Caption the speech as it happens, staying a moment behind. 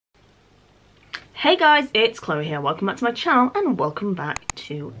Hey guys, it's Chloe here. Welcome back to my channel and welcome back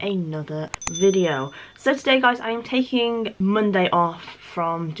to another video. So today guys, I am taking Monday off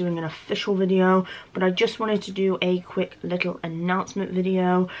from doing an official video, but I just wanted to do a quick little announcement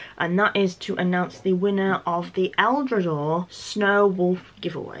video, and that is to announce the winner of the ELDRADOR Snow Wolf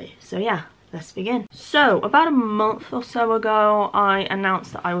giveaway. So yeah, let's begin. So about a month or so ago, I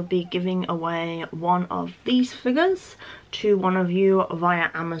announced that I would be giving away one of these figures to one of you via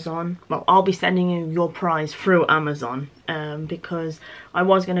Amazon. Well, I'll be sending you your prize through Amazon because I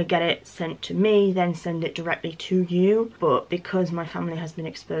was going to get it sent to me, then send it directly to you, but because my family has been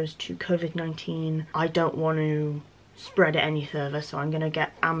exposed to COVID-19, I don't want to spread it any further, so I'm going to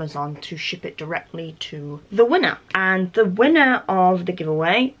get Amazon to ship it directly to the winner. And the winner of the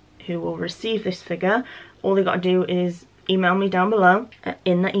giveaway, who will receive this figure, all they got to do is email me down below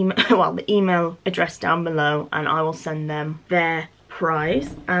in the email, well, the email address down below, and I will send them their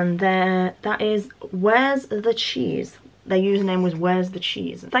prize. And that is Where's the Cheese. Their username was Where's the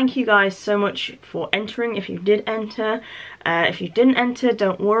Cheese. Thank you guys so much for entering if you did enter. If you didn't enter,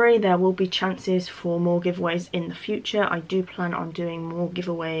 don't worry, there will be chances for more giveaways in the future. I do plan on doing more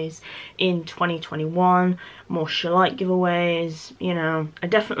giveaways in 2021, more SCHLEICH giveaways. You know, I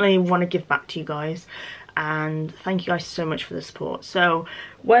definitely want to give back to you guys, and thank you guys so much for the support. So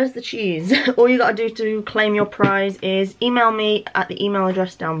Where's the Cheese? All you gotta do to claim your prize is email me at the email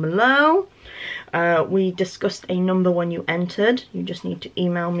address down below. We discussed a number when you entered. You just need to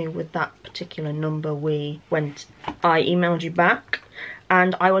email me with that particular number I emailed you back,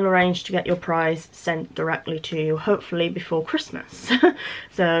 and I will arrange to get your prize sent directly to you, hopefully before Christmas.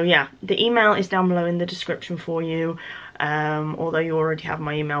 So yeah, the email is down below in the description for you, although you already have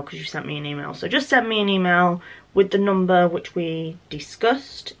my email because you sent me an email. So just send me an email with the number which we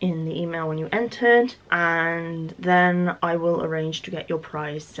discussed in the email when you entered, and then I will arrange to get your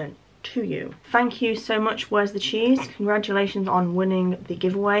prize sent to you. Thank you so much, Where's the Cheese. Congratulations on winning the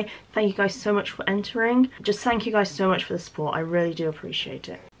giveaway. Thank you guys so much for entering. Just thank you guys so much for the support. I really do appreciate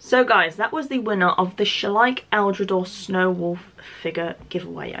it. So guys, that was the winner of the SCHLEICH ELDRADOR Snow Wolf figure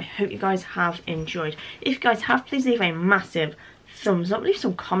giveaway. I hope you guys have enjoyed. If you guys have, please leave a massive thumbs up, leave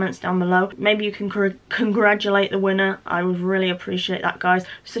some comments down below. Maybe you can congratulate the winner. I would really appreciate that, guys.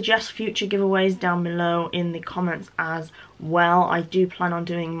 Suggest future giveaways down below in the comments as well. I do plan on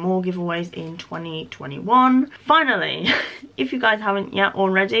doing more giveaways in 2021. Finally, if you guys haven't yet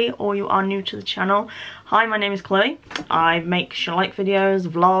already, or you are new to the channel, hi, my name is Chloe. I make SCHLEICH videos,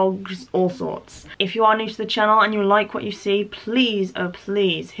 vlogs, all sorts. If you are new to the channel and you like what you see, please, oh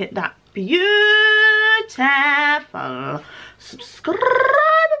please, hit that beautiful subscribe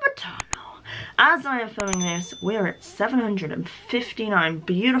button. As I am filming this, we're at 759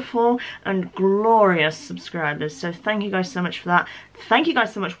 beautiful and glorious subscribers, so thank you guys so much for that. Thank you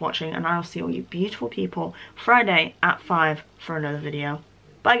guys so much for watching, and I'll see all you beautiful people Friday at 5 for another video.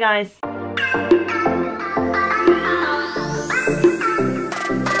 Bye guys.